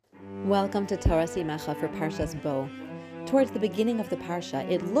Welcome to Torah Simacha for Parshas Bo. Towards the beginning of the Parsha,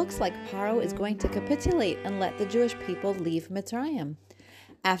 it looks like Paro is going to capitulate and let the Jewish people leave Mitzrayim.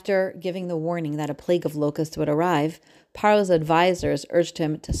 After giving the warning that a plague of locusts would arrive, Paro's advisors urged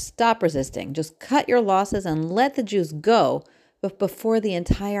him to stop resisting. Just cut your losses and let the Jews go, but before the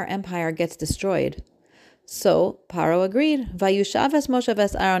entire empire gets destroyed. So Paro agreed. Vayushav es Moshe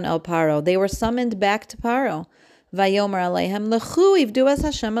ves Aaron el Paro. They were summoned back to Paro. Vayomer aleihem lechu ivdu es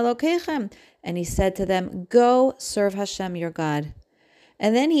Hashem Elokeichem. And he said to them, go serve Hashem your God.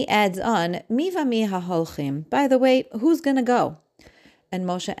 And then he adds on, mi vami haholchim. By the way, who's going to go? And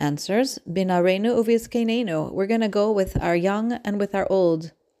Moshe answers, binarenu uvizkenenu. We're going to go with our young and with our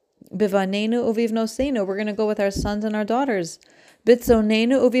old. Bivanenu uvivnosenu. We're going to go with our sons and our daughters.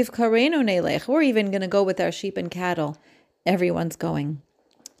 Bitzonenu uvivkarenu nelech. We're even going to go with our sheep and cattle. Everyone's going.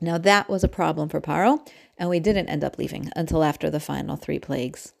 Now that was a problem for Paro, and we didn't end up leaving until after the final 3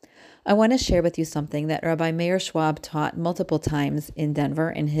 plagues. I want to share with you something that Rabbi Meir Schwab taught multiple times in Denver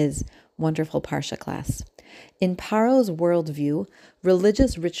in his wonderful Parsha class. In Paro's worldview,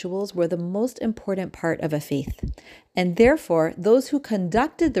 religious rituals were the most important part of a faith, and therefore those who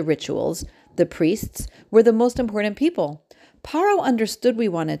conducted the rituals, the priests, were the most important people. Paro understood we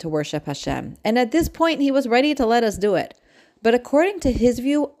wanted to worship Hashem, and at this point he was ready to let us do it. But according to his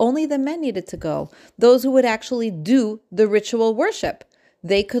view, only the men needed to go, those who would actually do the ritual worship.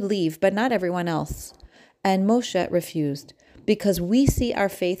 They could leave, but not everyone else. And Moshe refused, because we see our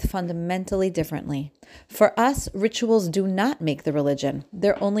faith fundamentally differently. For us, rituals do not make the religion.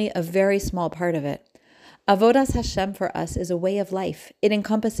 They're only a very small part of it. Avodas Hashem for us is a way of life. It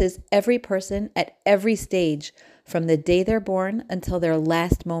encompasses every person at every stage, from the day they're born until their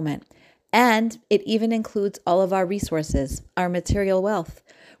last moment. And it even includes all of our resources, our material wealth.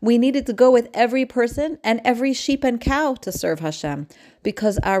 We needed to go with every person and every sheep and cow to serve Hashem,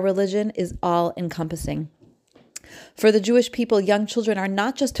 because our religion is all-encompassing. For the Jewish people, young children are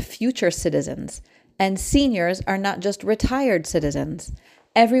not just future citizens, and seniors are not just retired citizens.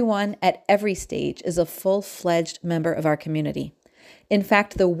 Everyone at every stage is a full-fledged member of our community. In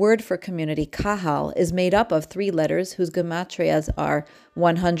fact, the word for community, kahal, is made up of 3 letters whose gematrias are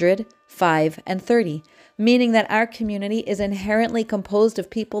 100, 5, and 30, meaning that our community is inherently composed of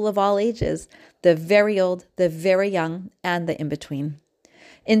people of all ages, the very old, the very young, and the in-between.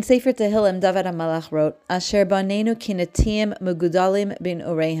 In Sefer Tehillim, David HaMelech wrote, Asher banenu kinetim megudalim bin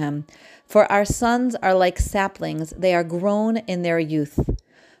urehem. For our sons are like saplings, they are grown in their youth.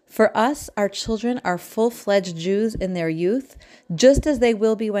 For us, our children are full-fledged Jews in their youth, just as they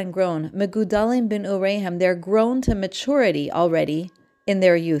will be when grown. Megudalim bin urehem, they're grown to maturity already in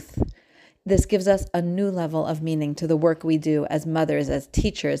their youth. This gives us a new level of meaning to the work we do as mothers, as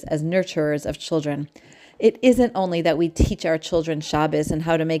teachers, as nurturers of children. It isn't only that we teach our children Shabbos and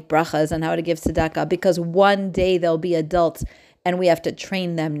how to make brachas and how to give tzedakah, because one day they'll be adults and we have to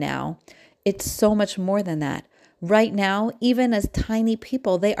train them now. It's so much more than that. Right now, even as tiny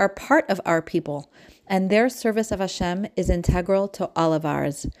people, they are part of our people, and their service of Hashem is integral to all of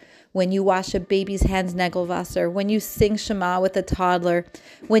ours. When you wash a baby's hands Negelwasser, when you sing Shema with a toddler,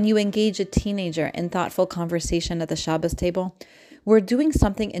 when you engage a teenager in thoughtful conversation at the Shabbos table, we're doing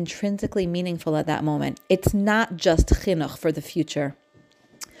something intrinsically meaningful at that moment. It's not just chinuch for the future.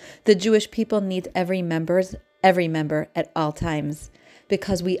 The Jewish people need every member at all times,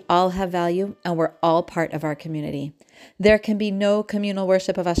 because we all have value and we're all part of our community. There can be no communal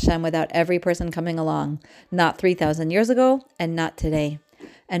worship of Hashem without every person coming along, not 3,000 years ago and not today.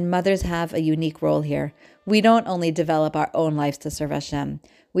 And mothers have a unique role here. We don't only develop our own lives to serve Hashem.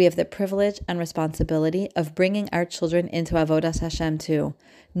 We have the privilege and responsibility of bringing our children into Avodas Hashem too,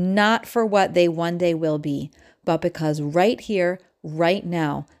 not for what they one day will be, but because right here, right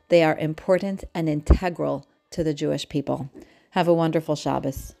now, they are important and integral to the Jewish people. Have a wonderful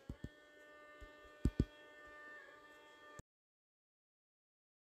Shabbos.